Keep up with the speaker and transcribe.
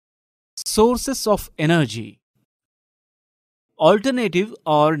Sources of energy. Alternative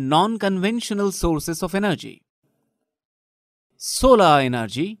or non-conventional sources of energy. Solar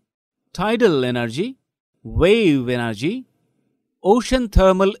energy, tidal energy, wave energy, ocean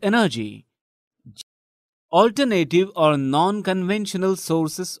thermal energy. Alternative or non-conventional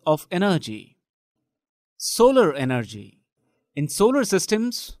sources of energy. Solar energy. In solar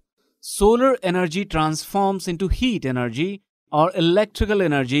systems, solar energy transforms into heat energy or electrical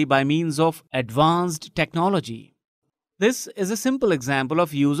energy by means of advanced technology. This is a simple example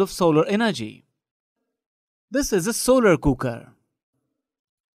of use of solar energy. This is a solar cooker.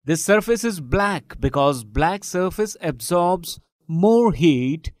 This surface is black because black surface absorbs more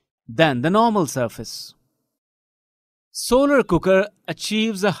heat than the normal surface. Solar cooker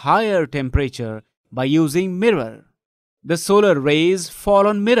achieves a higher temperature by using mirror. The solar rays fall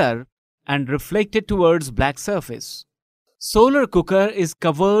on mirror and reflected towards black surface. Solar cooker is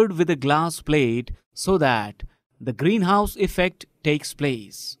covered with a glass plate so that the greenhouse effect takes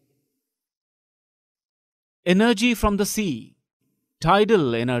place. Energy from the sea.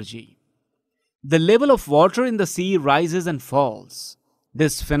 Tidal energy. The level of water in the sea rises and falls.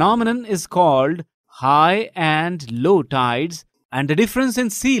 This phenomenon is called high and low tides, and the difference in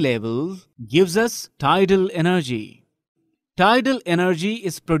sea level gives us tidal energy. Tidal energy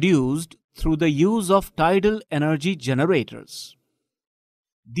is produced through the use of tidal energy generators.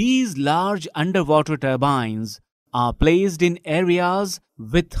 These large underwater turbines are placed in areas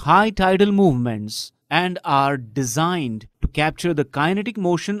with high tidal movements and are designed to capture the kinetic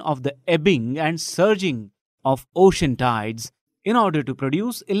motion of the ebbing and surging of ocean tides in order to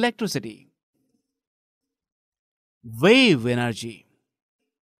produce electricity. Wave energy.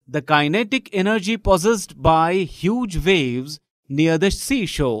 The kinetic energy possessed by huge waves near the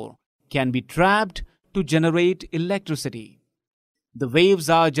seashore can be trapped to generate electricity. The waves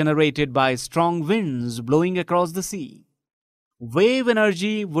are generated by strong winds blowing across the sea. Wave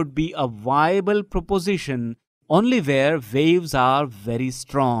energy would be a viable proposition only where waves are very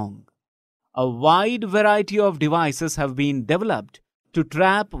strong. A wide variety of devices have been developed to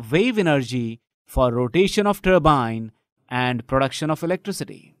trap wave energy for rotation of turbine and production of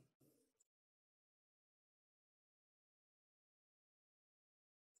electricity.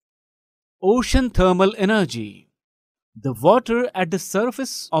 Ocean thermal energy. The water at the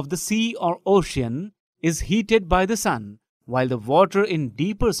surface of the sea or ocean is heated by the sun, while the water in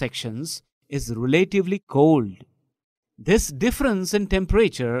deeper sections is relatively cold. This difference in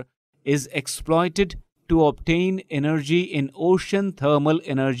temperature is exploited to obtain energy in ocean thermal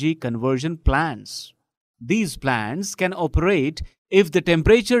energy conversion plants. These plants can operate if the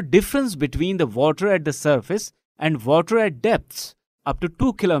temperature difference between the water at the surface and water at depths up to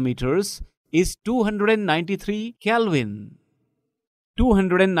 2 kilometers is 293 Kelvin.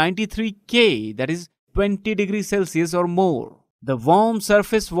 293 K, that is 20 degrees Celsius or more. The warm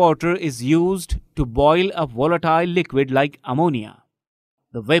surface water is used to boil a volatile liquid like ammonia.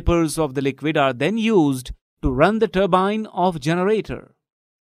 The vapors of the liquid are then used to run the turbine of generator.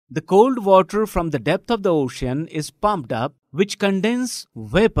 The cold water from the depth of the ocean is pumped up, which condenses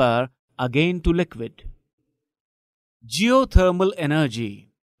vapor again to liquid. Geothermal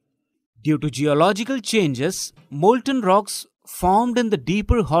energy. Due to geological changes, molten rocks formed in the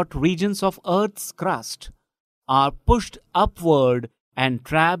deeper hot regions of Earth's crust are pushed upward and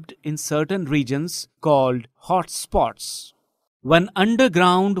trapped in certain regions called hot spots. When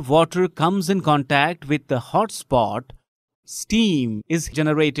underground water comes in contact with the hot spot, steam is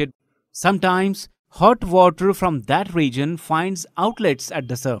generated. Sometimes hot water from that region finds outlets at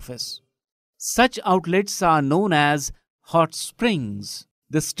the surface. Such outlets are known as hot springs.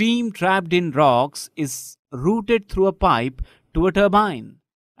 The steam trapped in rocks is routed through a pipe to a turbine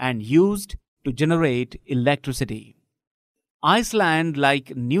and used to generate electricity. Iceland,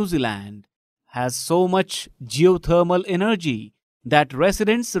 like New Zealand, has so much geothermal energy that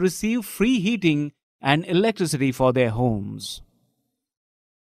residents receive free heating and electricity for their homes.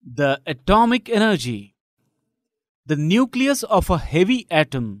 The atomic energy. The nucleus of a heavy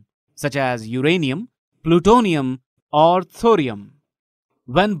atom, such as uranium, plutonium, or thorium,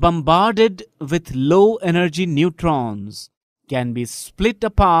 when bombarded with low-energy neutrons, can be split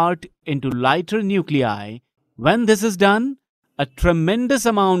apart into lighter nuclei. When this is done, a tremendous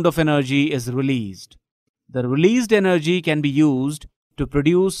amount of energy is released. The released energy can be used to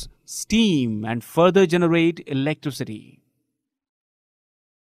produce steam and further generate electricity.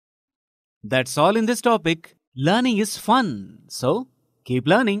 That's all in this topic. Learning is fun, so keep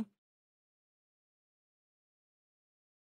learning.